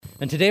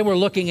And today we're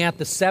looking at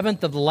the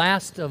seventh of the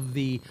last of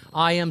the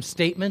I am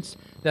statements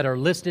that are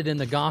listed in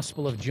the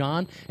Gospel of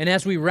John. And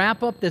as we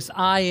wrap up this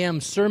I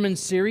am sermon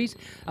series,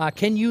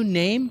 can you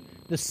name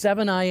the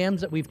 7 I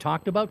ams that we've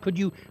talked about? Could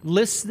you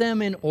list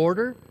them in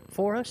order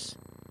for us?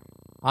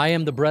 I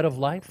am the bread of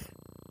life.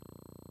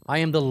 I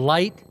am the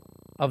light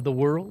of the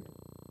world.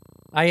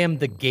 I am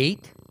the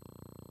gate.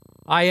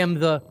 I am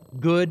the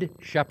good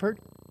shepherd.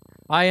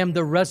 I am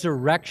the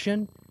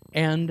resurrection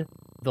and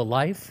the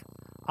life.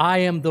 I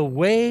am the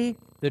way,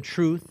 the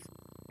truth,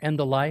 and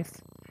the life.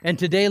 And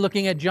today,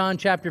 looking at John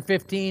chapter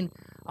 15,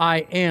 I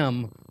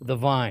am the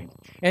vine.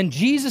 And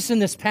Jesus in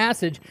this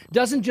passage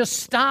doesn't just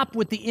stop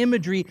with the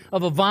imagery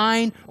of a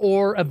vine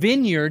or a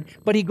vineyard,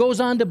 but he goes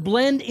on to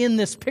blend in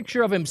this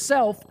picture of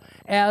himself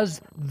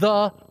as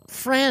the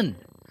friend.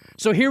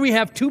 So here we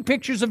have two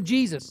pictures of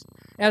Jesus,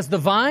 as the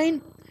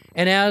vine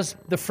and as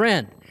the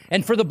friend.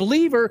 And for the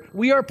believer,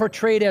 we are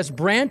portrayed as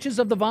branches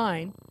of the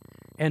vine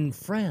and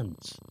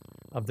friends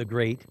of the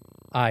great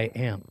I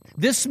am.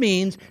 This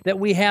means that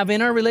we have in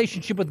our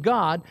relationship with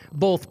God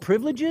both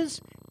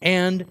privileges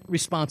and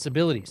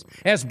responsibilities.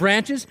 As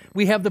branches,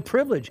 we have the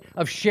privilege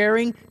of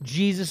sharing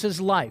Jesus'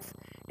 life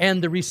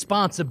and the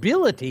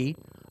responsibility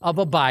of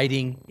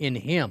abiding in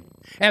Him.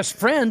 As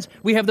friends,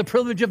 we have the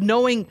privilege of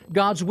knowing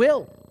God's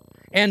will,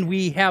 and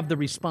we have the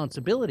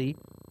responsibility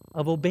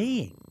of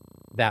obeying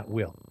that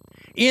will.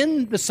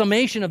 In the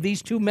summation of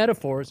these two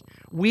metaphors,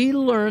 we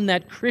learn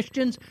that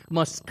Christians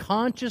must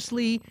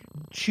consciously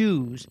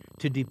choose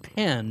to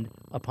depend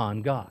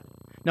upon God.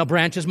 Now,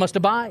 branches must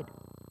abide.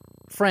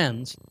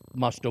 Friends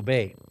must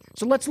obey.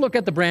 So let's look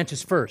at the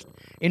branches first.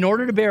 In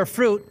order to bear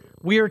fruit,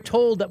 we are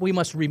told that we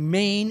must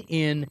remain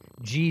in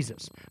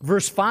Jesus.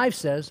 Verse 5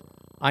 says,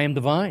 I am the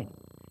vine.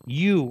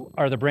 You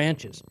are the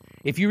branches.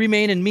 If you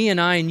remain in me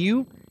and I in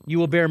you, you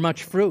will bear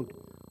much fruit.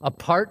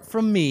 Apart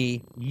from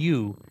me,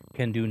 you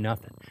can do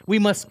nothing. We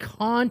must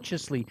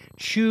consciously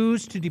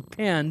choose to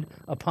depend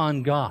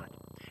upon God.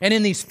 And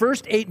in these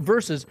first 8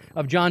 verses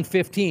of John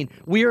 15,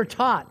 we are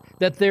taught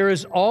that there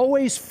is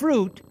always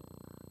fruit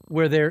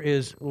where there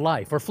is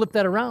life. Or flip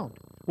that around.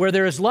 Where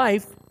there is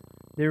life,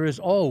 there is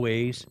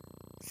always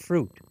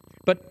fruit.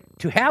 But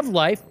to have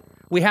life,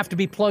 we have to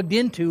be plugged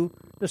into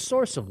the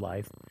source of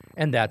life,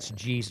 and that's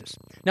Jesus.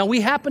 Now,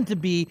 we happen to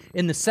be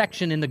in the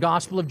section in the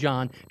Gospel of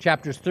John,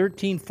 chapters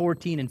 13,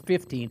 14, and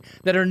 15,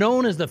 that are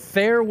known as the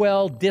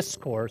farewell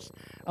discourse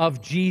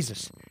of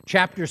Jesus.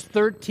 Chapters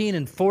 13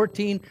 and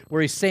 14,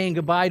 where he's saying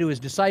goodbye to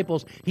his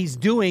disciples, he's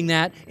doing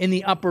that in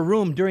the upper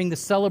room during the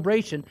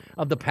celebration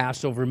of the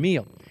Passover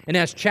meal. And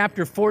as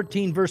chapter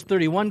 14, verse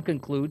 31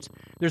 concludes,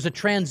 there's a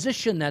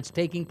transition that's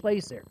taking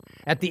place there.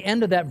 At the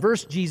end of that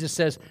verse, Jesus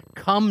says,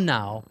 "Come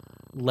now,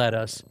 let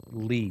us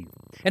leave."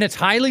 And it's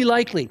highly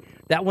likely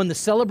that when the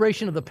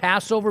celebration of the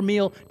Passover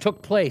meal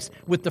took place,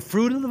 with the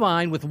fruit of the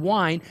vine, with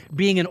wine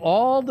being in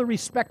all the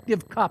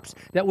respective cups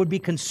that would be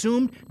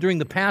consumed during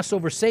the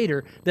Passover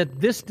Seder, that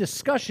this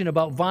discussion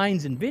about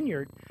vines and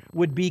vineyard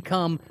would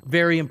become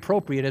very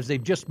appropriate as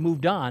they've just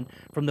moved on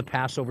from the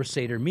Passover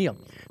Seder meal.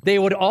 They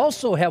would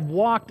also have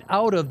walked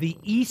out of the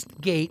east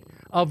gate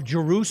of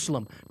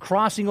Jerusalem,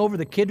 crossing over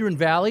the Kidron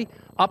Valley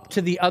up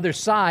to the other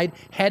side,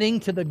 heading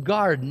to the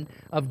Garden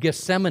of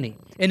Gethsemane.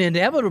 And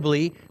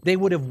inevitably, they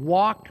would have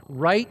walked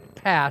right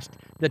past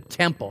the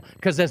temple,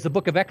 because as the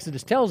book of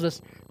Exodus tells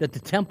us, that the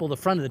temple, the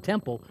front of the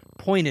temple,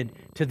 pointed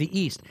to the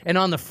east. And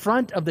on the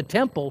front of the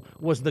temple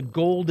was the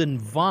golden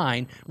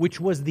vine, which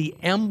was the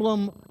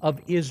emblem of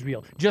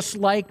Israel, just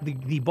like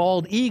the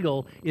bald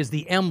eagle is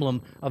the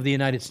emblem of the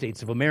United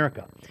States of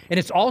America. And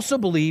it's also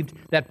believed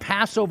that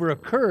Passover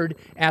occurred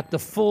at the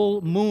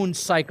full moon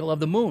cycle of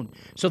the moon.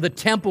 So the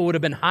temple would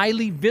have been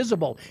highly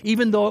visible,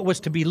 even though it was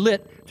to be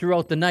lit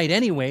throughout the night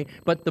anyway,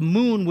 but the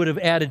moon would have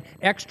added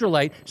extra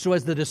light, so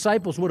as the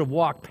disciples would have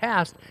walked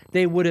past,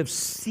 they would have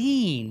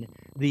seen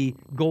the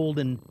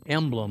golden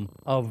emblem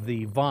of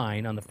the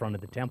vine on the front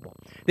of the temple.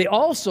 They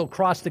also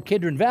crossed the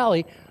Kidron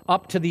Valley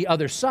up to the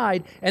other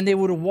side, and they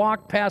would have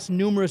walked past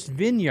numerous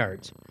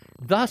vineyards.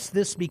 Thus,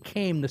 this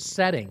became the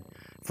setting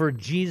for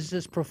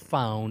Jesus'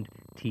 profound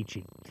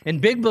teaching. And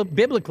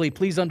biblically,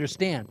 please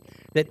understand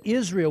that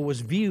Israel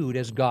was viewed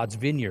as God's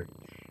vineyard.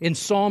 In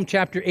Psalm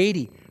chapter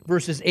 80,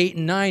 verses 8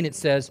 and 9, it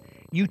says,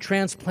 "You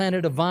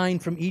transplanted a vine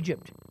from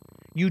Egypt.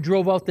 You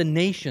drove out the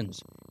nations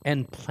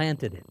and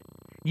planted it.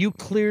 You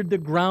cleared the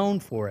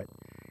ground for it,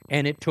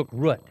 and it took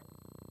root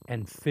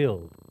and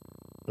filled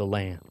the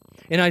land."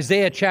 In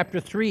Isaiah chapter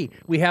 3,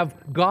 we have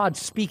God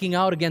speaking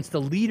out against the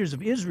leaders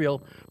of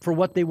Israel for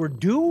what they were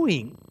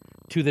doing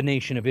to the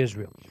nation of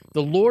Israel.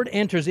 The Lord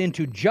enters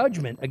into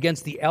judgment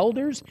against the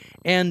elders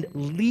and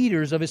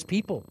leaders of His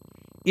people.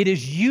 "It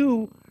is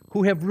you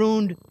who have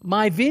ruined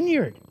my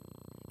vineyard.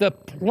 The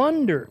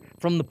plunder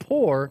from the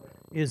poor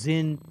is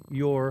in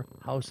your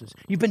houses."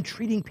 You've been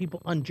treating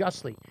people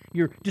unjustly.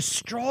 You're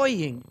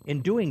destroying,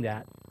 in doing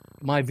that,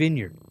 my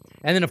vineyard.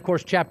 And then, of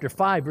course, chapter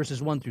 5,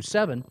 verses 1 through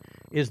 7,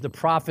 is the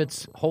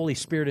prophet's Holy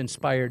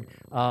Spirit-inspired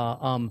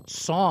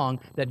song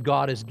that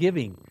God is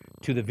giving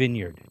to the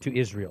vineyard, to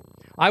Israel.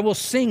 "I will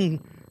sing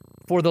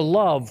for the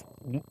love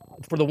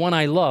for the one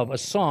I love, a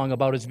song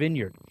about his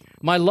vineyard.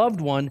 My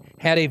loved one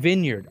had a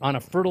vineyard on a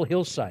fertile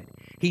hillside.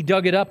 He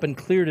dug it up and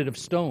cleared it of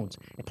stones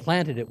and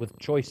planted it with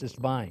choicest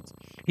vines.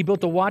 He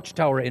built a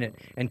watchtower in it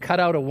and cut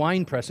out a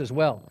winepress as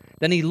well.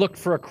 Then he looked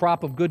for a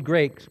crop of good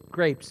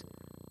grapes,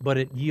 but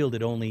it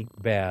yielded only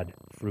bad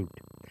fruit.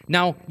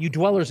 Now, you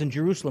dwellers in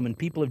Jerusalem and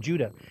people of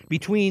Judah,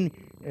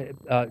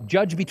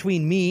 judge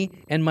between me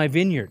and my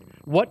vineyard.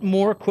 What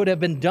more could have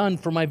been done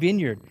for my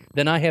vineyard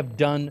than I have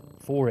done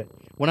for it?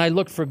 When I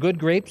looked for good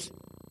grapes,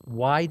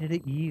 why did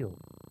it yield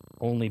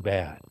only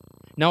bad?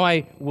 Now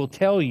I will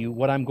tell you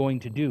what I'm going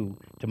to do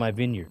to my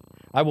vineyard.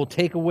 I will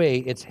take away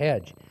its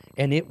hedge,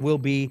 and it will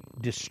be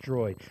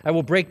destroyed. I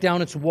will break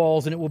down its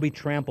walls, and it will be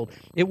trampled.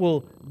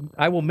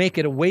 I will make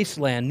it a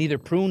wasteland, neither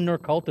pruned nor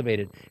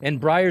cultivated, and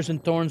briars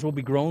and thorns will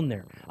be grown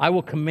there. I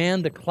will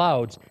command the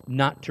clouds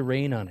not to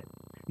rain on it.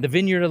 The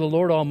vineyard of the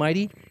Lord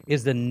Almighty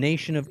is the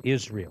nation of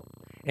Israel,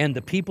 and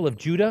the people of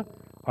Judah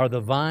are the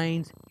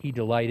vines he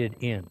delighted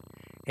in.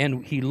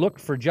 And he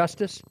looked for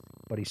justice,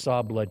 but he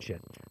saw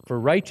bloodshed. For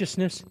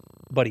righteousness,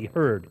 but he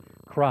heard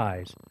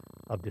cries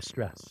of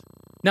distress.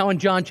 Now in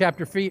John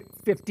chapter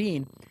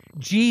 15,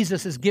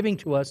 Jesus is giving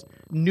to us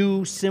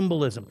new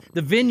symbolism.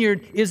 The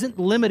vineyard isn't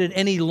limited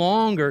any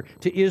longer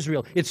to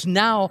Israel. It's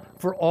now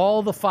for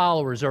all the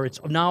followers, or it's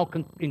now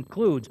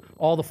includes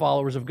all the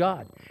followers of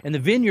God. And the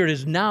vineyard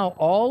is now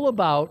all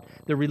about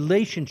the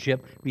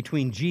relationship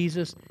between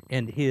Jesus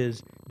and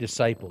his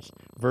disciples.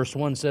 Verse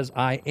 1 says,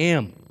 I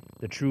am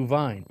the true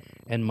vine,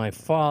 and my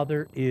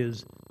Father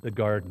is the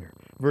gardener.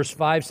 Verse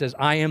 5 says,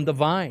 I am the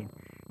vine,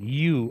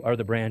 you are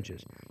the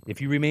branches.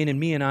 If you remain in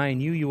me and I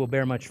in you, you will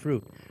bear much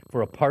fruit.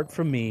 For apart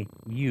from me,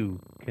 you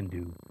can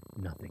do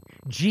nothing.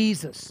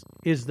 Jesus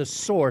is the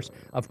source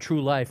of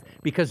true life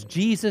because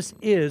Jesus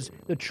is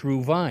the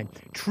true vine.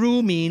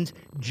 True means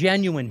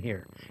genuine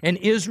here. And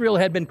Israel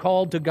had been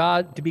called to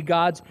God to be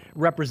God's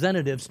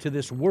representatives to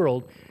this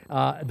world,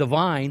 the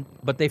vine,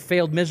 but they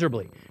failed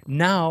miserably.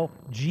 Now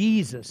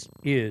Jesus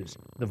is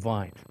the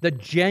vine, the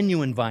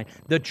genuine vine,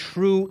 the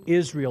true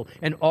Israel,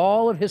 and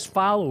all of his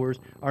followers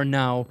are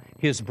now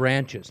his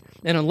branches.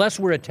 And unless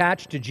we're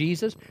attached to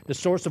Jesus, the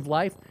source of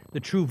life, the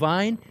true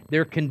vine,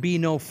 there can be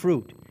no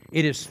fruit.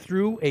 It is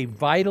through a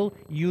vital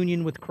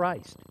union with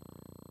Christ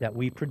that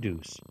we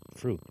produce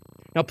fruit.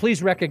 Now,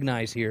 please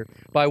recognize here,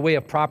 by way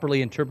of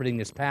properly interpreting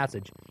this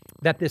passage,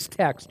 that this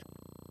text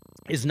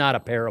is not a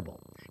parable.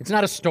 It's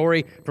not a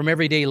story from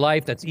everyday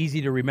life that's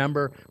easy to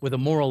remember with a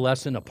moral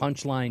lesson, a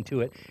punchline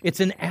to it. It's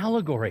an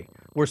allegory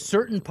where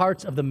certain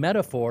parts of the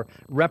metaphor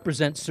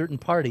represent certain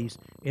parties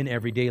in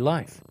everyday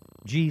life.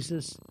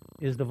 Jesus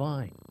is the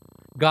vine.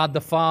 God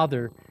the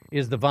Father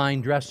is the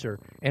vine dresser,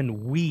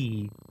 and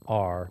we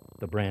are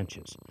the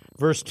branches.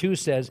 Verse 2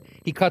 says,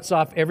 He cuts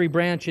off every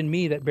branch in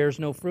me that bears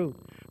no fruit,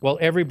 while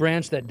every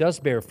branch that does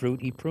bear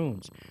fruit He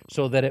prunes,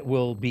 so that it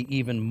will be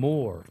even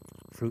more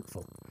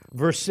fruitful.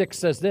 Verse 6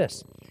 says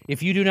this,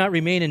 If you do not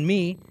remain in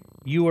me,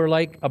 you are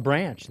like a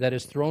branch that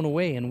is thrown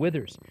away and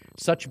withers.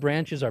 Such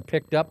branches are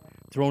picked up,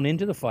 thrown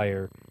into the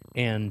fire,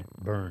 and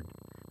burned.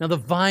 Now, the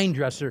vine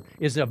dresser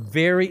is a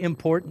very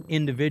important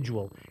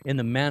individual in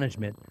the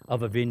management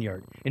of a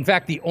vineyard. In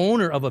fact, the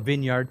owner of a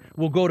vineyard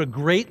will go to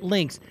great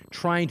lengths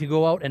trying to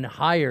go out and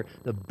hire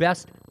the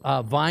best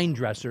vine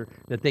dresser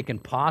that they can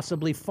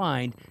possibly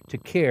find to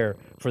care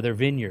for their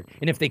vineyard.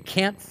 And if they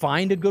can't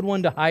find a good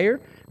one to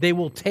hire, they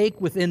will take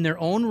within their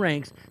own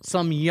ranks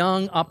some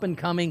young,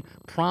 up-and-coming,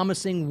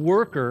 promising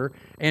worker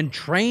and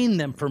train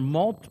them for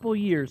multiple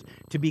years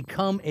to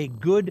become a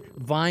good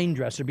vine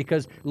dresser,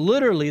 because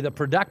literally the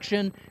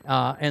production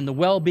and the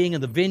well-being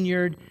of the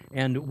vineyard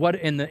and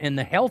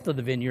the health of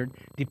the vineyard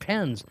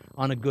depends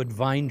on a good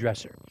vine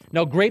dresser.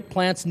 Now, grape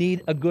plants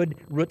need a good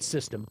root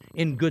system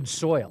in good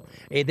soil.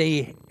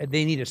 They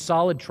need a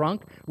solid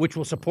trunk which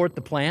will support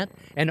the plant,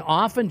 and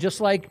often, just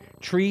like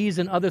trees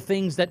and other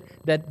things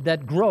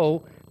that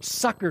grow,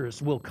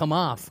 suckers will come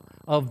off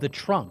of the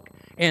trunk.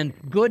 And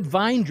good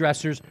vine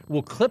dressers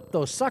will clip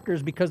those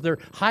suckers because they're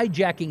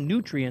hijacking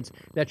nutrients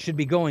that should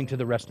be going to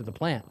the rest of the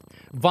plant.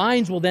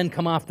 Vines will then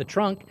come off the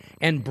trunk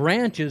and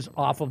branches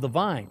off of the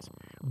vines.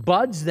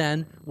 Buds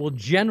then will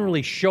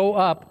generally show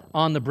up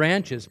on the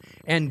branches,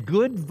 and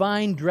good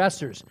vine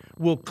dressers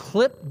will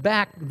clip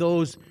back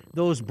those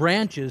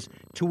branches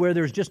to where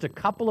there's just a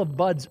couple of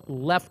buds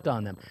left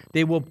on them.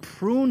 They will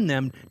prune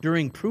them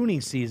during pruning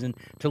season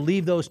to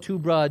leave those two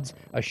buds,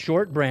 a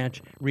short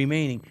branch,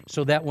 remaining,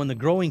 so that when the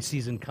growing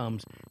season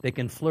comes, they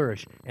can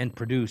flourish and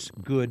produce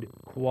good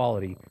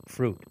quality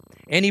fruit.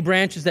 Any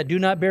branches that do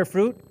not bear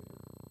fruit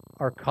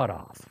are cut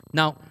off.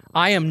 Now,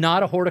 I am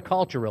not a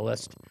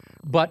horticulturalist,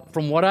 but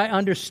from what I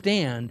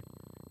understand,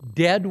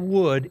 dead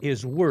wood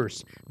is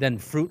worse than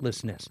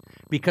fruitlessness,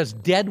 because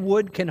dead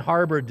wood can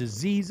harbor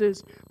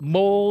diseases,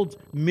 molds,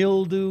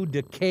 mildew,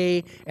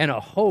 decay, and a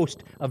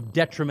host of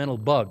detrimental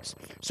bugs.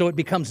 So it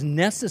becomes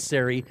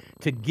necessary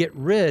to get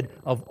rid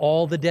of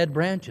all the dead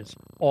branches,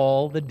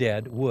 all the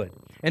dead wood.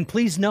 And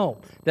please know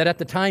that at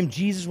the time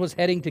Jesus was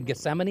heading to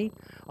Gethsemane,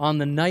 on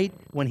the night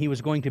when he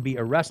was going to be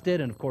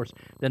arrested, and of course,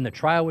 then the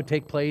trial would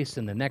take place,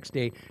 and the next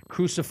day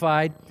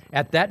crucified,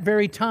 at that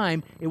very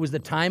time, it was the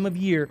time of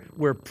year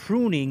where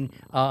pruning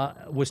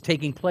was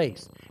taking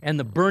place, and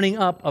the burning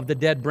up of the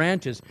dead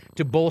branches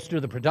to bolster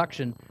the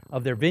production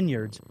of their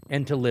vineyards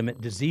and to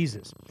limit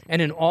diseases.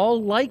 And in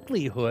all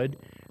likelihood,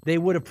 they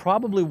would have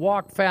probably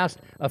walked past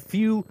a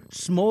few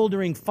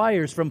smoldering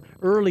fires from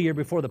earlier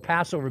before the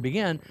Passover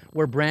began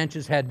where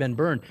branches had been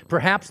burned.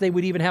 Perhaps they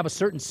would even have a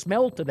certain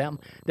smell to them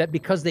that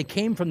because they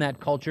came from that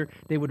culture,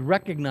 they would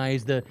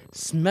recognize the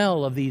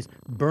smell of these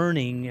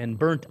burning and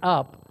burnt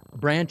up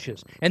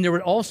branches. And there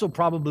would also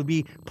probably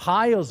be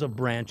piles of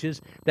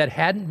branches that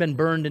hadn't been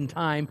burned in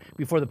time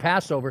before the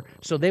Passover,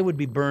 so they would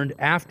be burned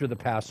after the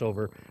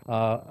Passover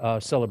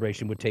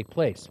celebration would take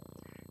place.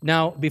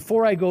 Now,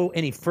 before I go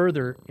any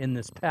further in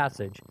this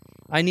passage,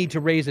 I need to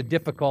raise a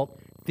difficult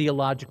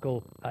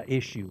theological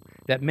issue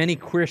that many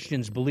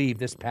Christians believe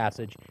this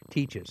passage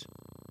teaches.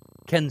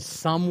 Can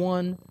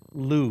someone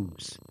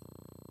lose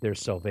their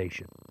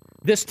salvation?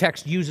 This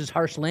text uses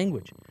harsh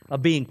language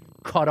of being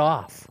cut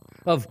off,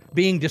 of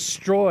being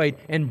destroyed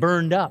and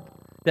burned up,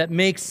 that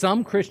makes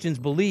some Christians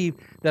believe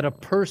that a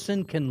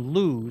person can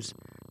lose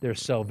their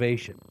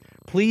salvation.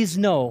 Please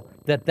know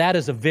that that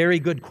is a very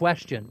good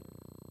question,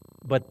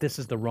 but this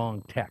is the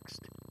wrong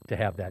text to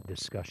have that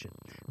discussion.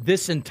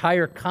 This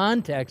entire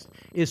context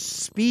is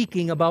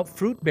speaking about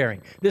fruit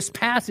bearing. This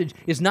passage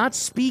is not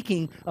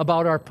speaking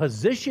about our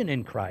position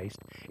in Christ.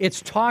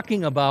 It's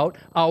talking about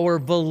our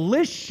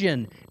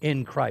volition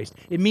in Christ,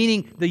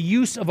 meaning the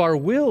use of our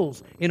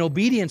wills in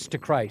obedience to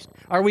Christ.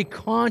 Are we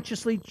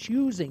consciously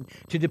choosing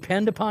to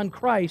depend upon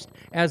Christ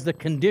as the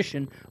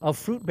condition of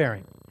fruit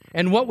bearing?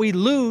 And what we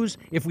lose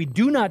if we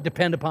do not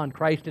depend upon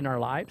Christ in our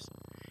lives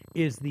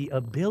is the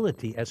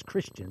ability as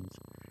Christians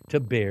to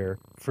bear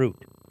fruit.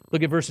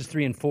 Look at verses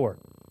 3 and 4.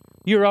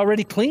 You're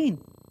already clean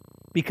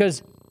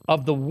because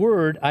of the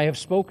word I have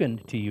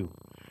spoken to you.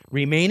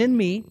 Remain in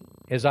me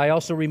as I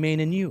also remain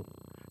in you.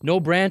 No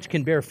branch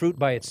can bear fruit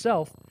by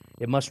itself.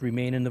 It must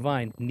remain in the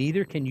vine.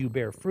 Neither can you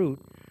bear fruit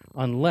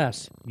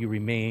unless you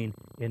remain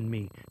in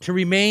me. To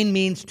remain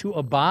means to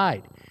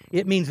abide.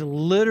 It means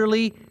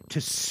literally to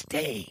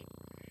stay.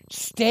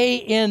 Stay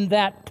in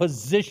that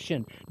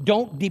position.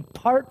 Don't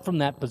depart from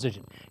that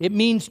position. It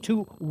means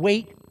to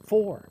wait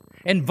for.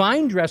 And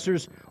vine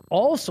dressers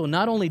also,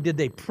 not only did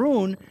they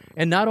prune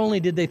and not only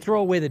did they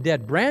throw away the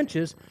dead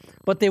branches,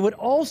 but they would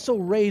also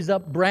raise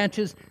up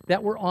branches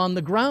that were on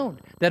the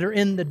ground, that are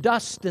in the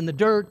dust and the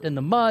dirt and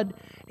the mud,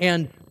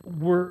 and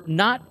were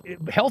not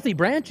healthy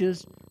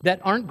branches that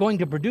aren't going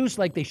to produce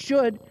like they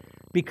should,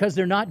 because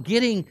they're not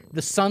getting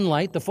the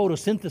sunlight, the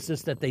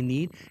photosynthesis that they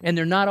need, and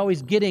they're not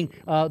always getting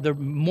the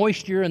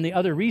moisture and the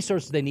other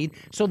resources they need.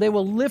 So they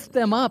will lift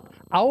them up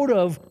out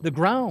of the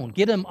ground,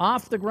 get them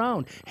off the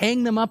ground,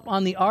 hang them up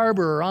on the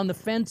arbor or on the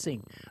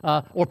fencing,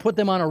 or put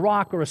them on a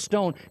rock or a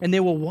stone, and they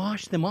will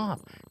wash them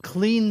off,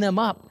 clean them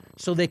up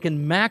so they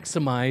can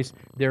maximize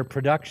their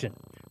production.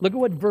 Look at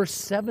what verse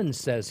 7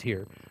 says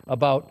here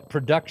about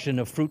production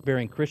of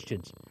fruit-bearing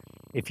Christians.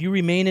 If you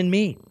remain in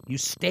me, you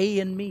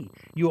stay in me,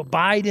 you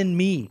abide in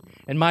me,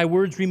 and my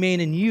words remain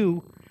in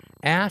you,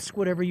 ask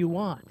whatever you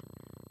want,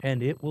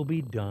 and it will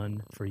be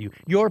done for you.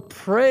 Your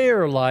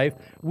prayer life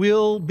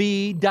will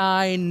be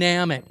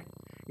dynamic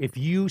if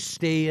you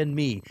stay in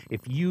me,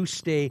 if you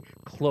stay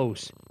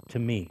close to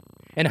me.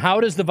 And how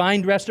does the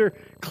vine dresser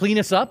clean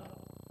us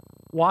up,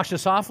 wash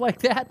us off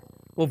like that?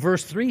 Well,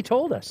 verse 3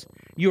 told us,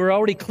 you are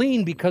already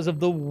clean because of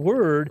the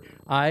word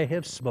I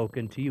have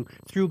spoken to you,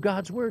 through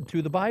God's word,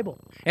 through the Bible.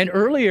 And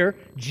earlier,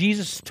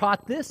 Jesus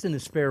taught this in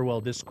his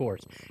farewell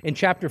discourse in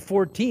chapter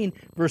 14,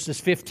 verses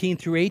 15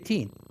 through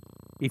 18.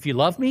 If you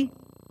love me,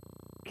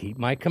 keep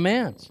my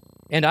commands.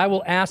 And I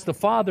will ask the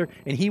Father,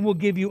 and he will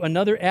give you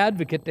another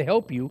advocate to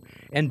help you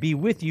and be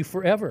with you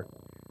forever,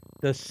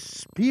 the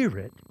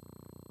Spirit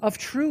of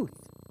truth.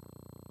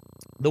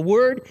 The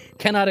world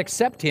cannot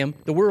accept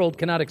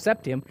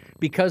him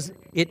because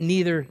it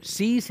neither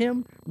sees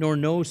him nor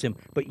knows him.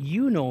 But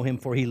you know him,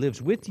 for he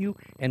lives with you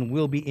and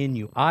will be in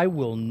you. I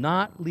will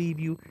not leave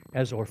you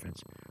as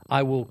orphans.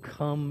 I will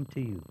come to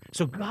you.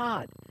 So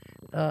God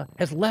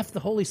has left the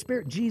Holy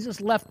Spirit.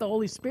 Jesus left the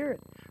Holy Spirit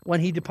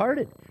when he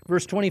departed.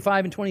 Verse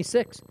 25 and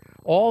 26.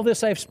 All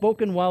this I have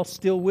spoken while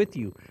still with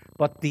you.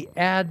 But the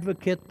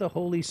advocate, the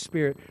Holy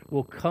Spirit,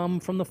 will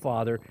come from the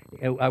Father.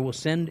 I will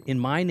send in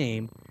my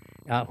name.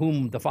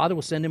 Whom the Father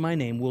will send in my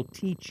name, will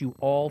teach you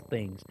all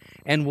things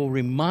and will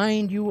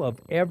remind you of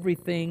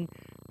everything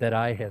that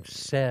I have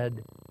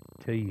said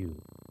to you.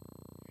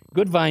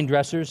 Good vine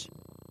dressers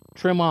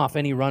trim off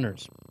any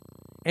runners,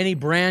 any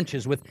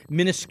branches with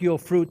minuscule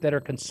fruit that are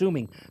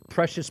consuming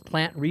precious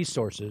plant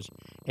resources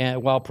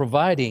and while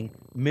providing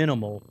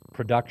minimal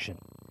production.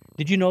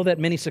 Did you know that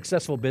many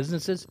successful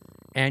businesses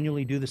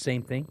annually do the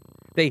same thing?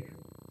 They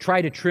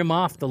try to trim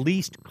off the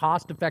least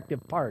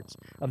cost-effective parts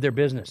of their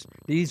business.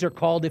 These are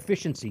called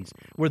efficiencies,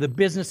 where the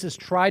businesses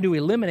try to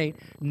eliminate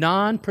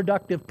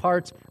non-productive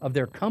parts of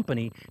their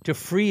company to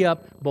free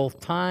up both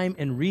time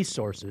and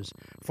resources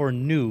for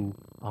new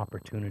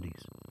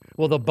opportunities.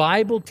 Well, the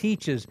Bible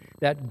teaches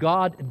that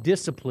God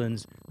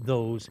disciplines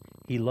those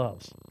He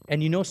loves.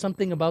 And you know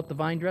something about the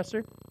vine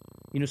dresser?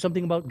 You know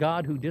something about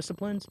God who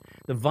disciplines?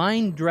 The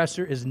vine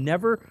dresser is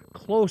never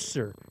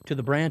closer to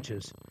the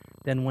branches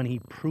than when He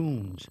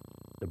prunes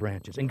the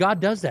branches. And God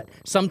does that.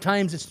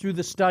 Sometimes it's through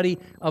the study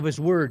of His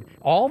Word.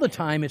 All the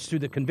time it's through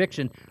the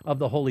conviction of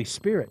the Holy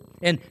Spirit.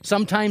 And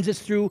sometimes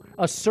it's through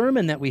a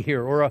sermon that we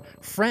hear, or a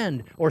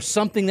friend, or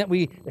something that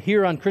we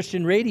hear on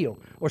Christian radio.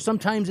 Or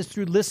sometimes it's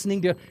through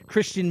listening to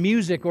Christian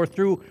music, or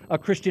through a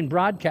Christian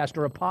broadcast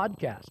or a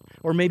podcast,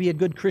 or maybe a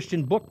good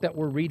Christian book that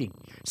we're reading.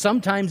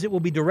 Sometimes it will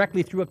be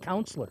directly through a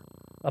counselor,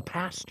 a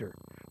pastor,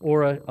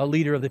 or a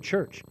leader of the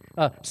church.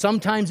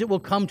 Sometimes it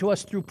will come to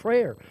us through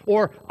prayer,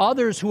 or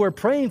others who are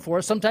praying for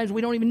us. Sometimes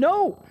we don't even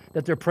know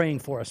that they're praying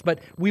for us, but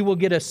we will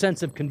get a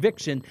sense of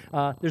conviction.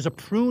 There's a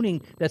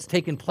pruning that's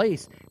taken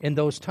place in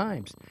those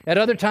times. At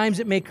other times,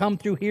 it may come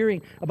through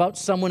hearing about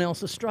someone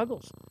else's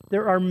struggles.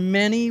 There are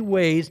many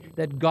ways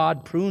that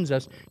God prunes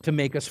us to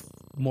make us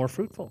more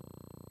fruitful,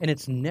 and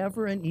it's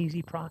never an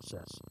easy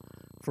process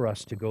for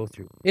us to go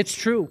through. It's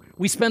true,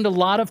 we spend a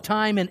lot of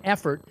time and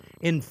effort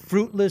in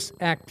fruitless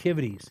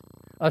activities.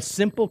 A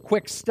simple,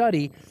 quick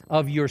study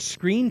of your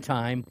screen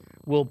time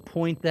will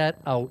point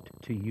that out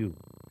to you.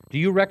 Do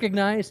you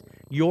recognize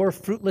your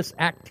fruitless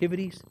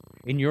activities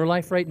in your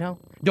life right now?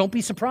 Don't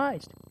be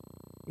surprised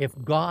if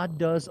God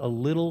does a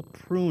little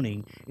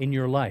pruning in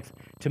your life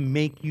to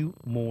make you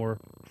more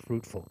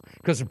fruitful.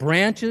 Because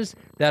branches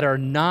that are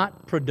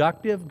not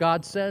productive,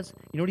 God says,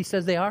 you know what He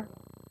says they are?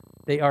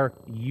 They are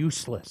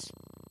useless.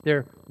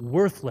 They're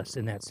worthless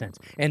in that sense.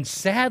 And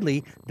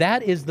sadly,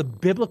 that is the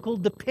biblical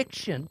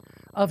depiction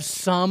of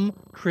some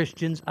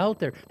Christians out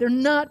there. They're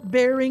not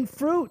bearing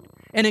fruit.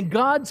 And in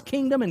God's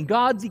kingdom and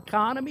God's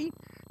economy,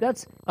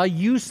 that's a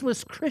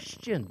useless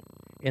Christian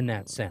in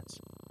that sense.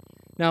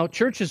 Now,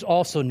 churches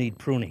also need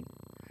pruning.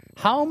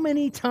 How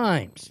many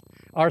times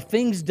are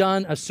things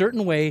done a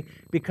certain way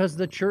because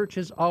the church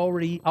has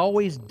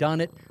always done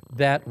it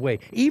that way?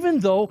 Even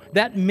though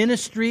that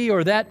ministry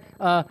or that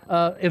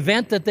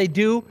event that they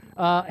do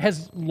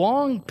has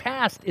long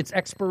passed its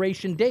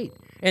expiration date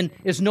and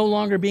is no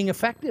longer being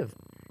effective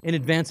in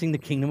advancing the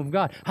kingdom of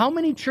God. How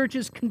many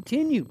churches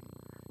continue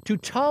to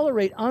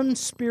tolerate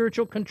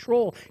unspiritual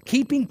control,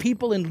 keeping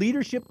people in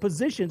leadership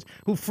positions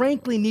who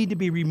frankly need to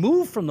be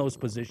removed from those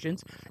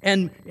positions,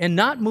 and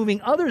not moving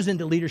others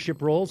into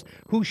leadership roles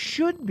who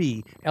should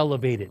be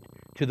elevated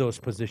to those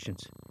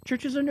positions?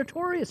 Churches are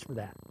notorious for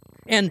that.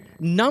 And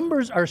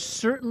numbers are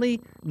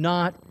certainly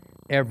not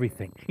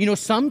everything. You know,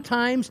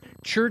 sometimes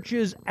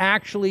churches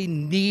actually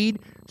need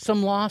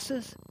some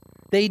losses.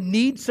 They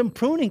need some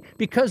pruning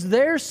because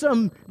there's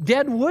some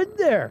dead wood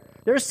there.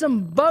 There's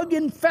some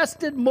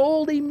bug-infested,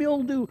 moldy,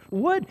 mildew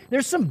wood.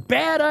 There's some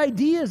bad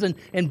ideas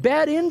and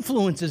bad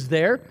influences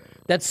there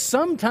that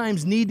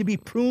sometimes need to be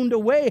pruned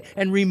away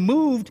and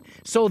removed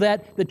so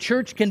that the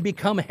church can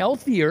become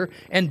healthier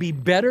and be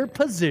better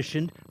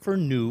positioned for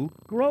new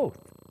growth.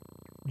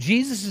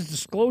 Jesus'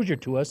 disclosure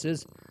to us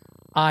is,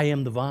 I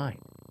am the vine.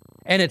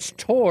 And it's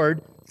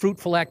toward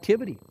fruitful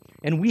activity.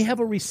 And we have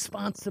a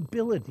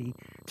responsibility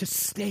to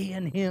stay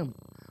in Him,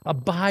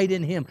 abide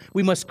in Him.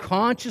 We must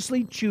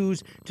consciously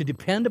choose to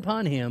depend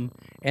upon Him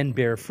and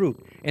bear fruit.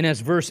 And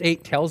as verse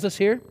 8 tells us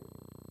here,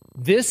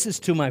 this is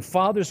to my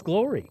Father's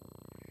glory,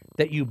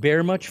 that you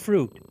bear much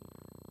fruit,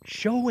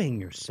 showing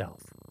yourself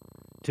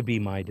to be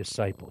my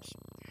disciples.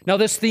 Now,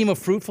 this theme of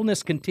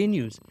fruitfulness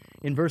continues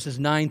in verses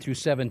 9 through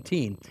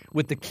 17,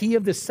 with the key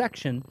of this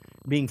section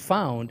being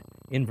found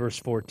in verse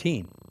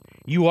 14.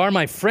 You are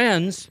my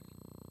friends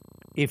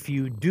if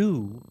you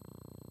do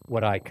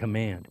what I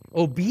command.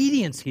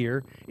 Obedience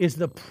here is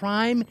the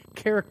prime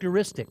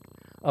characteristic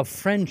of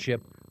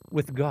friendship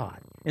with God.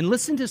 And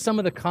listen to some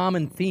of the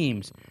common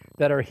themes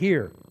that are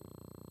here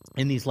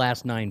in these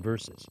last 9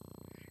 verses.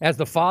 As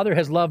the Father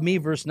has loved me,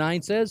 verse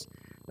 9 says,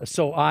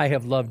 so I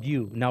have loved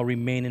you. Now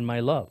remain in my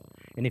love.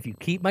 And if you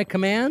keep my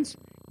commands,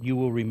 you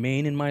will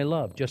remain in my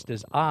love, just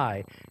as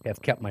I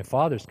have kept my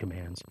Father's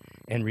commands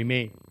and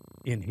remain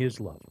in His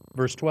love.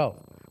 Verse 12,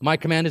 my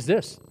command is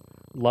this,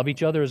 love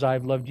each other as I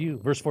have loved you.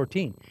 Verse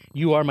 14,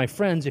 you are my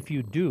friends if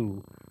you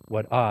do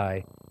what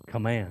I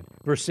command.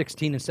 Verse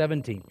 16 and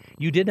 17,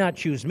 you did not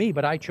choose me,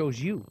 but I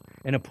chose you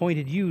and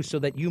appointed you so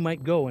that you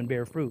might go and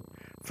bear fruit,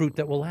 fruit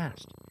that will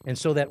last, and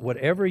so that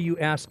whatever you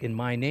ask in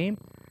my name,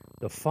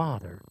 the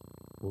Father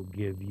will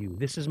give you.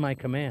 This is my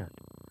command.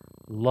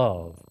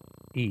 Love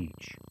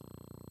each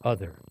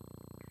other.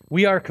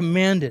 We are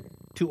commanded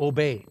to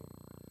obey.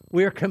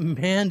 We are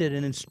commanded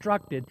and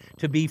instructed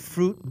to be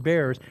fruit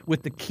bearers,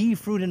 with the key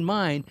fruit in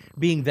mind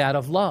being that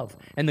of love.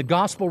 And the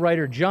gospel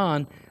writer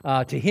John,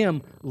 to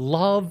him,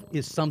 love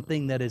is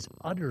something that is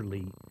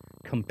utterly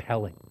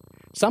compelling.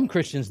 Some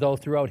Christians, though,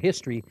 throughout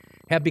history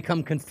have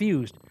become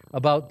confused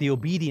about the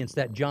obedience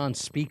that John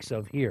speaks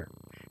of here,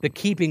 the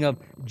keeping of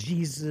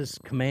Jesus'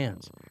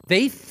 commands.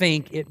 They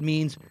think it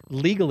means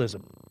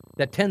legalism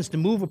that tends to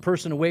move a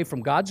person away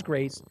from God's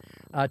grace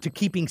to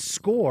keeping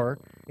score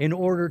in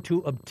order to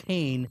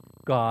obtain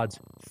God's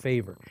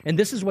favor. And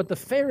this is what the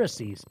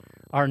Pharisees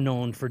are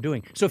known for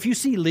doing. So if you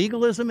see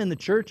legalism in the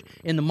church,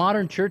 in the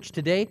modern church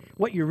today,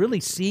 what you're really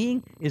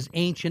seeing is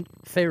ancient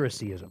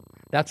Phariseeism.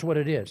 That's what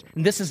it is.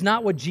 And this is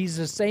not what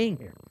Jesus is saying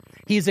here.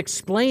 He's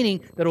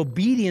explaining that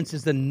obedience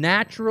is the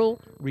natural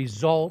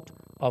result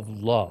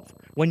of love.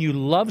 When you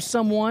love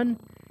someone,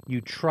 you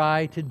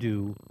try to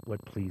do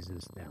what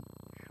pleases them.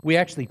 We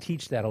actually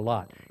teach that a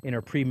lot in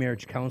our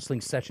pre-marriage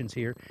counseling sessions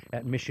here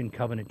at Mission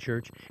Covenant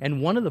Church.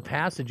 And one of the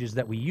passages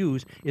that we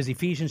use is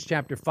Ephesians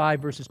chapter 5,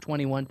 verses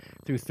 21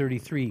 through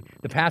 33.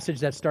 The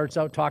passage that starts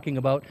out talking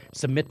about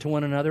submit to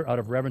one another out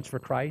of reverence for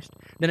Christ.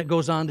 Then it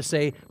goes on to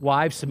say,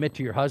 wives, submit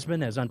to your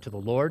husband as unto the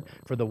Lord,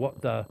 for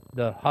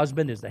the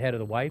husband is the head of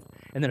the wife.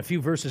 And then a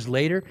few verses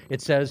later, it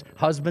says,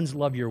 husbands,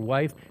 love your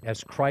wife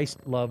as Christ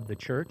loved the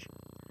church.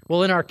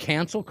 Well, in our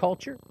cancel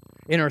culture,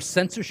 in our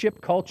censorship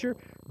culture,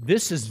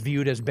 this is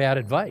viewed as bad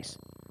advice.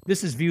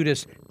 This is viewed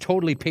as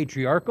totally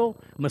patriarchal,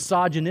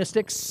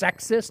 misogynistic,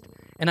 sexist.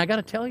 And I got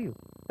to tell you,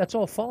 that's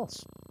all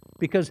false.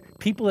 Because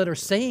people that are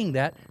saying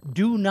that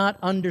do not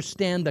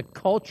understand the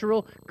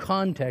cultural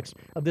context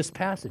of this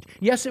passage.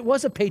 Yes, it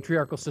was a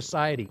patriarchal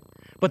society,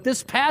 but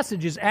this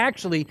passage is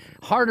actually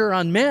harder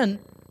on men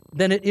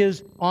than it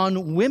is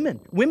on women.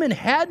 Women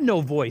had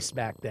no voice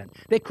back then.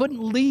 They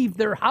couldn't leave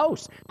their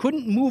house,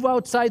 couldn't move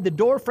outside the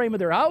door frame of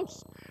their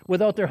house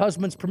without their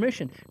husband's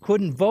permission,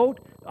 couldn't vote,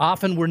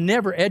 often were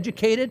never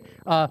educated,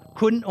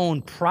 couldn't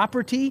own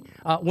property.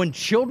 When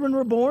children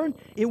were born,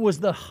 it was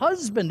the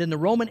husband in the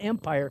Roman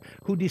Empire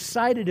who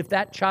decided if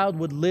that child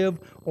would live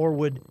or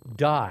would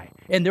die.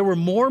 And there were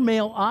more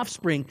male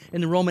offspring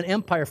in the Roman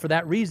Empire for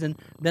that reason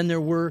than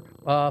there were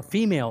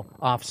female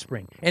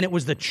offspring. And it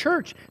was the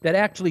church that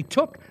actually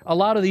took a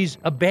lot of these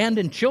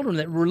abandoned children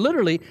that were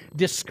literally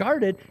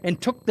discarded and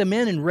took them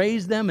in and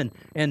raised them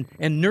and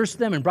nursed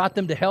them and brought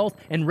them to health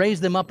and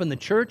raised them up in the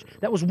church.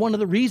 That was one of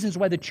the reasons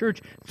why the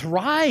church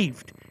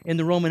thrived in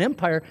the Roman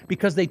Empire,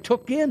 because they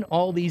took in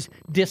all these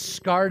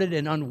discarded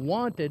and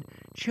unwanted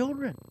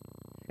children.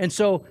 And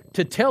so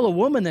to tell a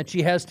woman that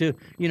she has to,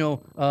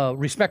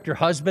 respect her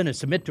husband and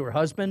submit to her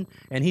husband,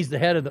 and he's the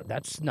head of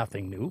that's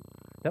nothing new.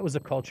 That was the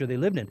culture they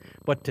lived in.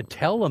 But to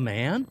tell a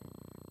man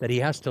that he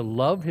has to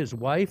love his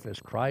wife as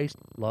Christ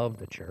loved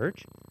the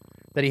church,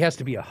 that he has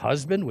to be a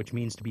husband, which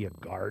means to be a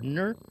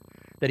gardener,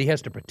 that he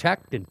has to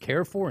protect and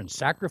care for and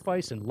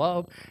sacrifice and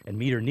love and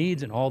meet her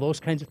needs and all those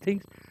kinds of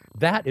things,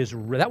 that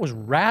was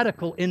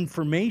radical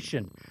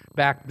information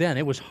back then.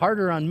 It was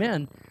harder on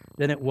men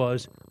than it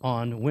was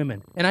on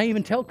women. And I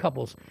even tell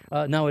couples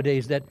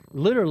nowadays that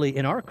literally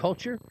in our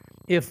culture,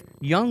 if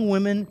young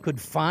women could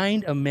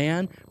find a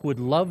man who would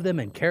love them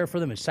and care for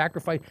them and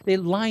sacrifice, they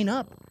line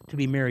up to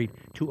be married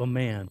to a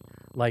man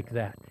like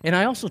that. And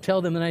I also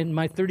tell them that in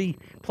my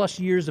 30-plus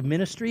years of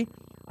ministry,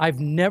 I've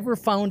never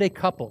found a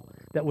couple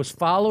that was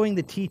following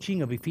the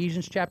teaching of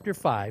Ephesians chapter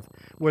 5,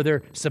 where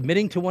they're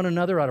submitting to one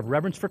another out of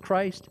reverence for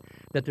Christ,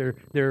 that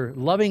they're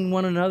loving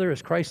one another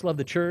as Christ loved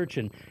the church,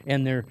 and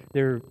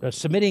they're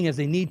submitting as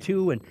they need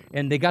to,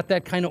 and they got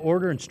that kind of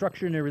order and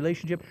structure in their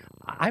relationship.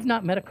 I've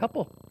not met a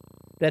couple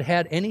that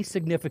had any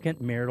significant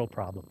marital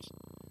problems.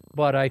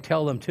 But I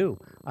tell them too,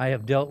 I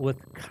have dealt with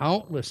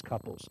countless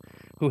couples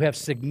who have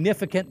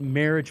significant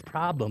marriage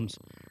problems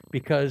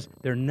because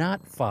they're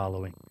not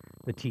following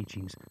the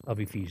teachings of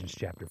Ephesians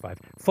chapter 5.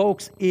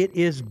 Folks, it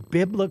is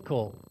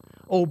biblical.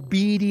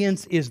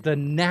 Obedience is the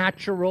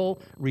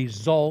natural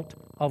result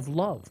of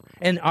love.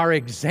 And our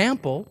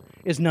example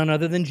is none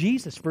other than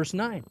Jesus. Verse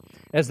 9,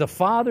 as the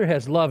Father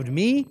has loved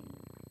me,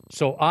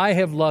 so I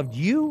have loved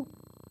you.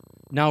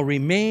 Now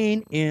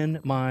remain in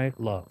my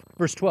love.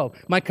 Verse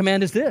 12, my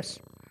command is this: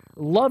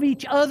 love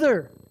each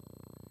other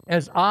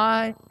as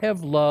I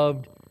have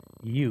loved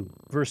you.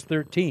 Verse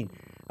 13,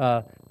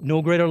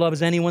 no greater love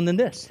is anyone than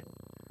this,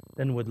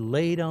 than would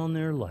lay down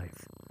their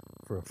life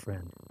for a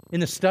friend.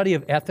 In the study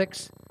of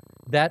ethics,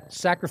 that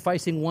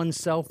sacrificing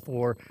oneself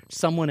for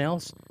someone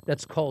else,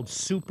 that's called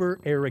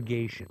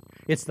supererogation.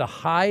 It's the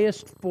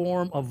highest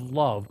form of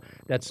love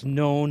that's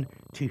known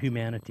to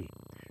humanity.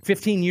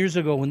 15 years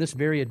ago, when this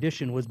very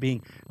addition was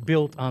being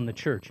built on the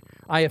church,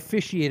 I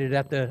officiated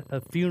at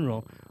the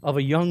funeral of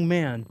a young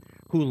man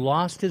who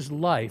lost his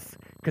life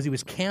because he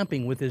was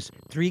camping with his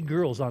 3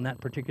 girls on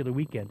that particular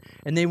weekend.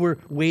 And they were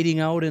wading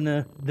out in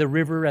the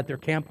river at their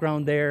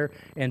campground there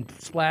and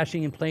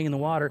splashing and playing in the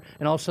water,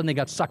 and all of a sudden they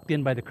got sucked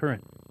in by the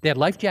current. They had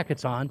life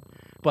jackets on,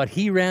 but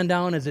he ran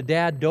down as a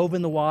dad dove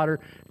in the water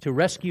to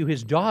rescue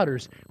his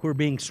daughters who were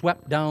being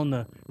swept down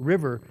the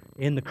river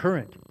in the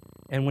current.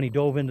 And when he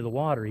dove into the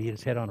water, he hit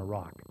his head on a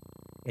rock,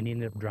 and he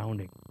ended up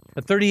drowning.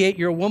 A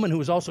 38-year-old woman who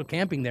was also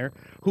camping there,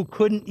 who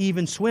couldn't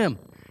even swim,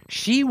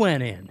 she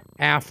went in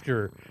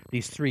after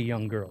these 3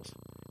 young girls.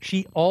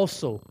 She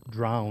also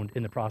drowned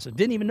in the process.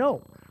 Didn't even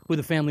know who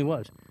the family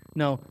was.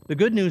 Now, the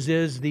good news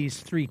is these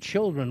 3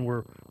 children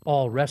were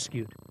all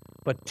rescued,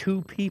 but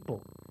 2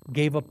 people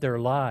gave up their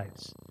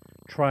lives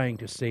trying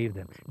to save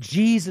them.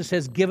 Jesus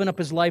has given up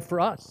his life for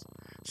us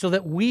so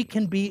that we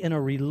can be in a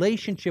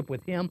relationship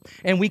with him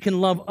and we can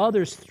love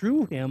others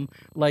through him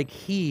like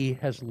he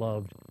has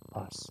loved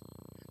us.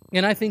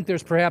 And I think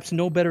there's perhaps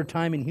no better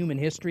time in human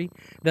history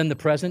than the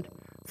present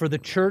for the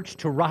church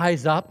to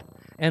rise up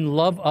and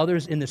love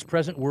others in this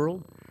present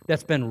world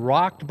that's been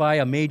rocked by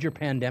a major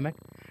pandemic.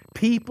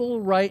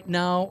 People right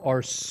now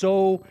are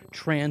so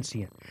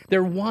transient.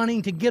 They're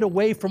wanting to get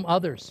away from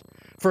others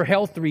for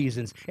health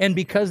reasons and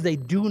because they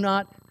do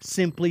not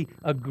simply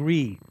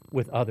agree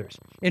with others.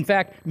 In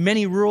fact,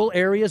 many rural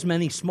areas,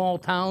 many small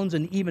towns,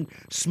 and even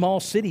small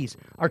cities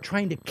are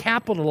trying to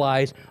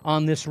capitalize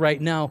on this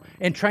right now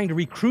and trying to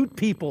recruit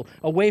people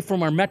away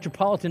from our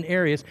metropolitan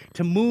areas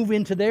to move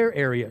into their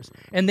areas.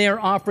 And they are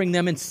offering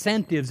them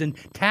incentives and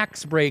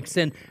tax breaks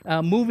and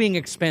moving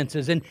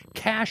expenses and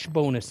cash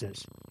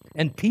bonuses.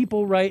 And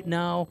people right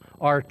now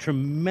are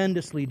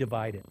tremendously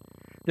divided.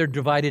 They're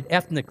divided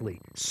ethnically,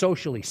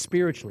 socially,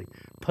 spiritually,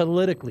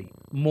 politically,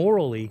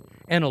 morally,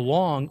 and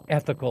along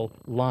ethical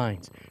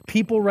lines.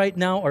 People right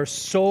now are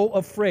so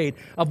afraid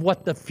of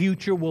what the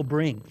future will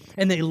bring,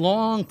 and they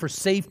long for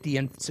safety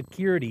and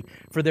security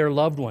for their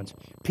loved ones.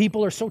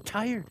 People are so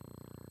tired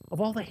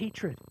of all the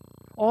hatred,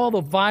 all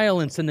the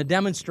violence and the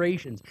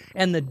demonstrations,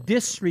 and the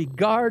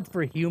disregard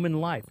for human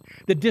life,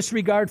 the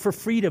disregard for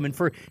freedom and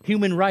for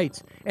human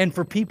rights, and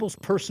for people's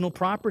personal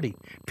property.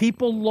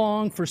 People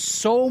long for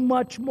so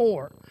much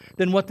more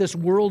than what this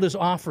world is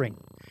offering,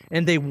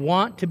 and they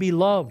want to be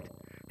loved.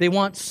 They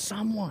want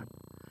someone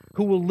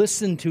who will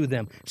listen to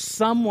them,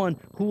 someone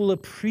who will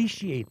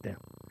appreciate them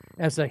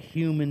as a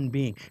human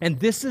being. And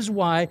this is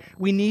why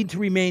we need to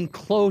remain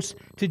close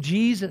to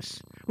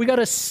Jesus. We got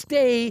to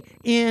stay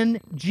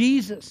in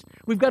Jesus.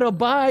 We've got to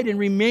abide and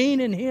remain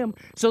in him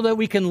so that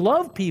we can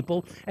love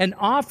people and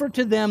offer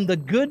to them the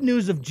good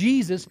news of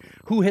Jesus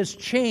who has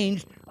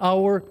changed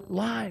our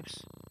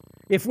lives.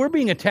 If we're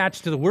being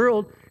attached to the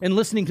world and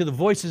listening to the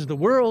voices of the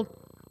world,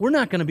 we're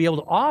not going to be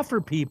able to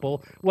offer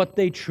people what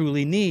they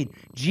truly need.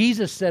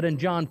 Jesus said in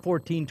John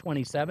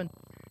 14:27,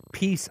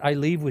 "Peace I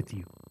leave with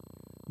you.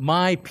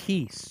 My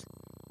peace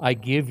I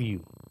give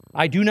you.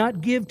 I do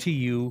not give to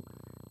you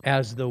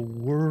as the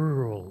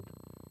world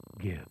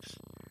gives."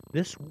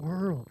 This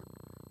world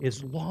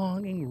is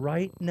longing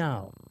right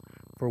now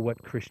for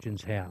what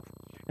Christians have.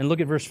 And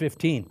look at verse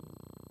 15.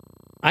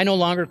 "I no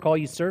longer call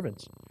you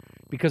servants,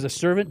 because a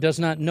servant does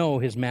not know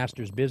his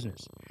master's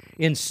business.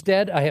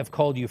 Instead, I have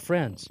called you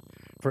friends.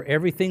 For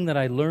everything that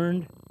I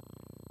learned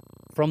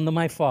from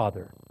my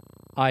Father,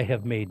 I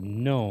have made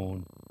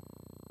known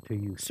to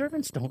you."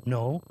 Servants don't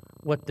know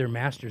what their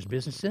master's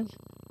business is,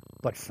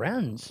 but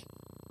friends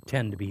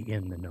tend to be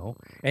in the know.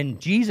 And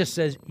Jesus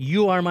says,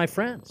 "You are my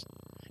friends."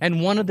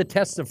 And one of the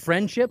tests of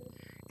friendship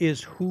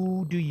is,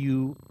 who do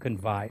you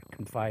confide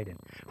in?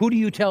 Who do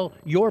you tell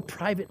your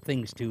private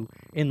things to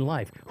in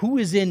life? Who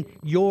is in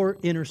your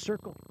inner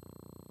circle?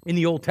 In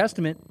the Old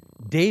Testament,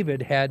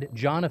 David had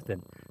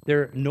Jonathan.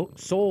 Their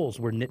souls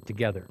were knit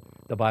together,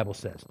 the Bible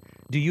says.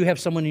 Do you have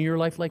someone in your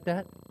life like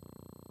that?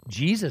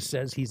 Jesus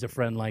says he's a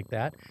friend like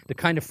that, the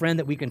kind of friend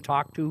that we can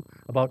talk to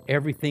about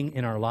everything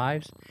in our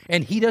lives.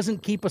 And he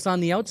doesn't keep us on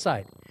the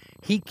outside.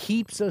 He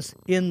keeps us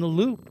in the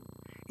loop,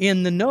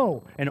 in the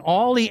know. And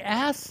all he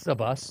asks of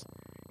us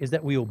is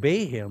that we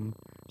obey him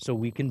so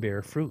we can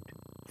bear fruit.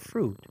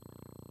 Fruit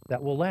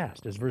that will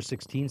last. As verse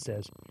 16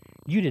 says,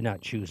 "You did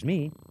not choose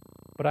me,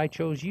 but I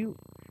chose you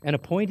and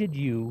appointed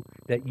you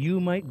that you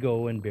might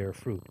go and bear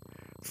fruit.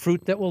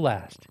 Fruit that will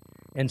last.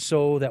 And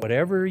so that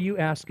whatever you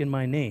ask in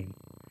my name,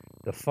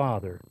 the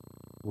Father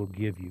will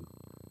give you."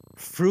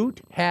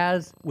 Fruit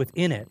has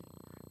within it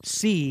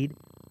seed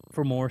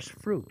for more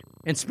fruit.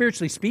 And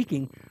spiritually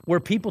speaking, where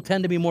people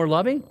tend to be more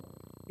loving,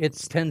 it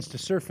tends to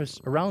surface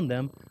around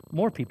them.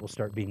 More people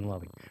start being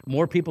loving.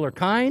 More people are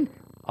kind,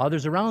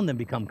 others around them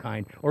become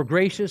kind, or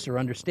gracious, or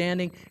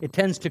understanding. It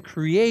tends to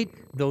create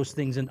those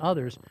things in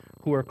others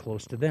who are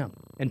close to them.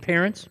 And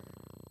parents,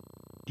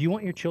 do you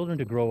want your children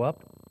to grow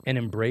up and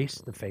embrace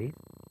the faith?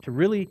 To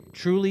really,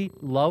 truly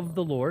love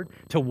the Lord?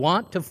 To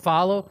want to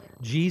follow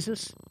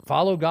Jesus?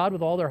 Follow God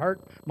with all their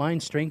heart,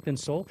 mind, strength, and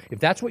soul? If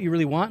that's what you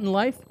really want in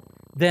life,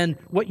 then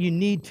what you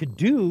need to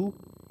do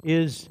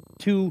is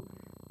to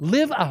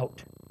live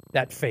out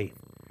that faith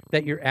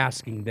that you're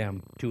asking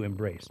them to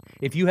embrace.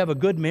 If you have a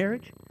good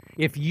marriage,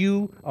 if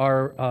you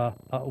are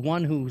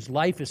one whose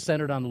life is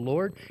centered on the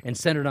Lord and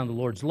centered on the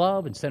Lord's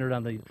love and centered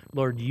on the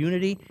Lord's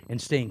unity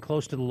and staying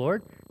close to the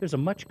Lord, there's a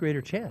much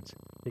greater chance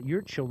that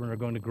your children are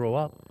going to grow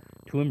up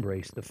to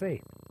embrace the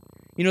faith.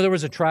 You know, there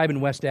was a tribe in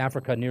West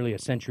Africa nearly a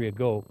century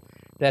ago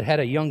that had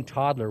a young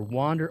toddler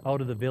wander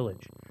out of the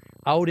village,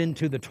 out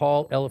into the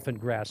tall elephant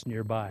grass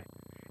nearby.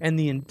 And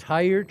the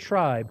entire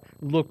tribe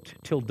looked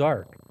till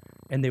dark,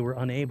 and they were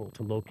unable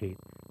to locate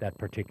that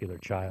particular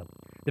child.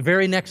 The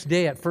very next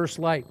day at first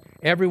light,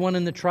 everyone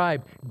in the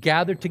tribe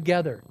gathered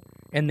together,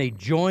 and they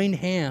joined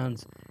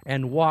hands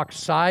and walked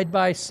side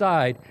by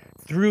side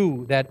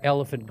through that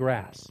elephant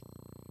grass.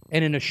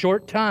 And in a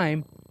short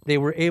time, they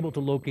were able to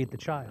locate the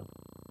child.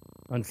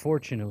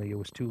 Unfortunately, it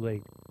was too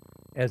late,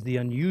 as the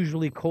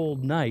unusually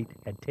cold night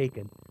had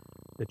taken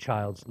the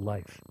child's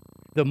life.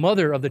 The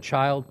mother of the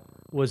child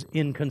was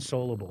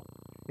inconsolable.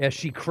 As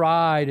she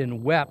cried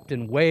and wept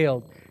and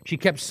wailed, she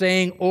kept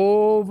saying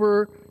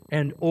over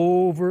and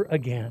over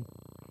again,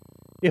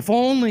 "If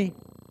only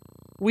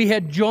we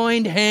had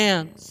joined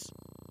hands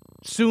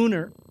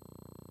sooner.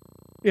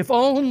 If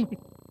only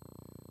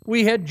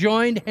we had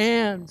joined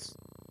hands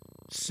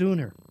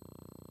sooner."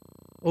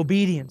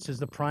 Obedience is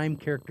the prime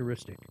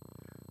characteristic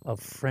of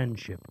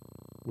friendship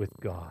with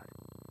God.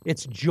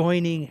 It's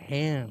joining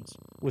hands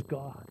with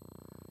God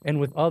and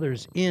with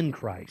others in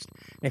Christ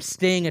and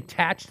staying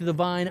attached to the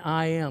vine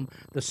I am,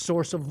 the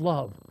source of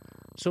love,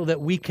 so that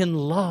we can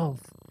love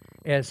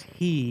as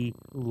He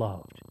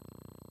loved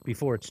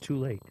before it's too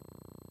late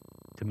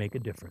to make a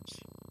difference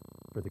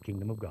for the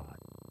kingdom of God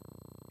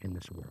in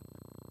this world.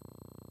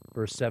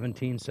 Verse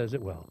 17 says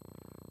it well.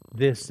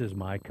 This is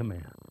my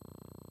command.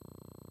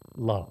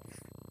 Love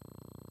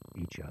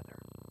each other.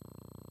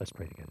 Let's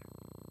pray together.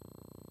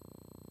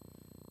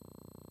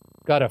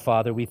 God our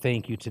Father, we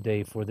thank you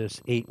today for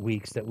this 8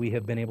 weeks that we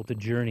have been able to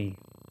journey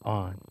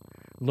on,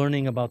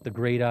 learning about the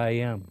great I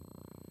am,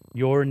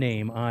 your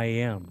name I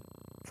am,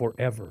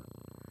 forever,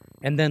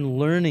 and then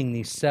learning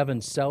these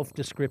 7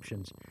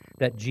 self-descriptions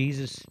that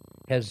Jesus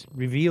has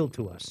revealed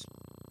to us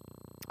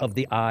of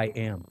the I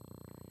am.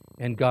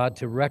 And God,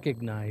 to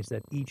recognize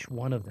that each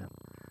one of them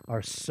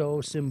are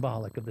so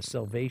symbolic of the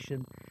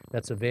salvation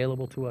that's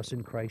available to us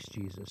in Christ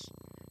Jesus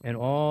and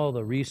all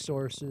the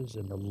resources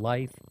and the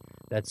life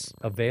that's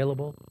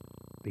available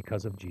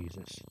because of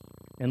Jesus.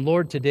 And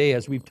Lord, today,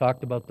 as we've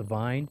talked about the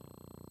vine,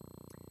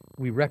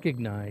 we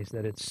recognize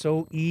that it's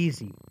so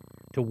easy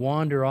to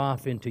wander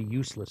off into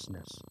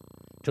uselessness,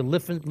 to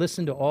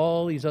listen to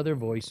all these other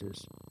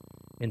voices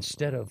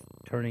instead of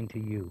turning to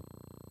you.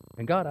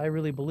 And God, I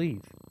really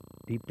believe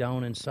deep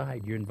down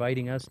inside, you're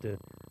inviting us to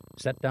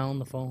set down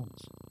the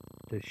phones,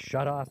 to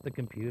shut off the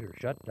computer,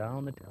 shut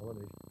down the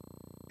television,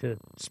 to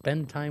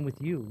spend time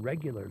with you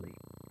regularly,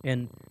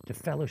 and to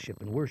fellowship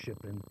and worship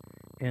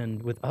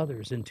and with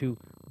others, and to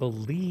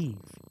believe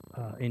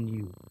in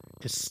you,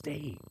 to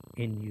stay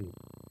in you.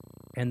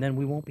 And then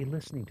we won't be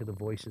listening to the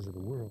voices of the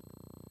world.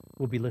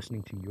 We'll be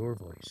listening to your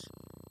voice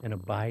and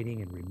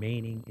abiding and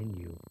remaining in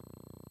you.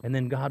 And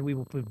then, God, we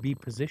will be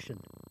positioned,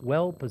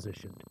 well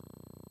positioned,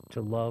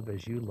 to love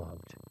as you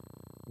loved,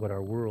 what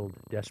our world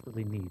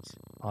desperately needs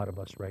out of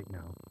us right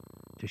now,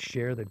 to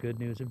share the good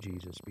news of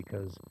Jesus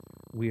because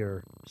we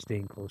are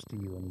staying close to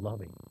you and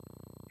loving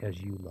as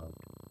you loved.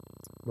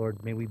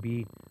 Lord, may we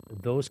be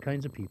those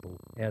kinds of people,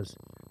 as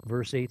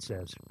verse 8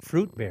 says,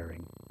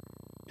 fruit-bearing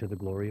to the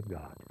glory of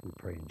God. We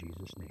pray in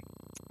Jesus' name.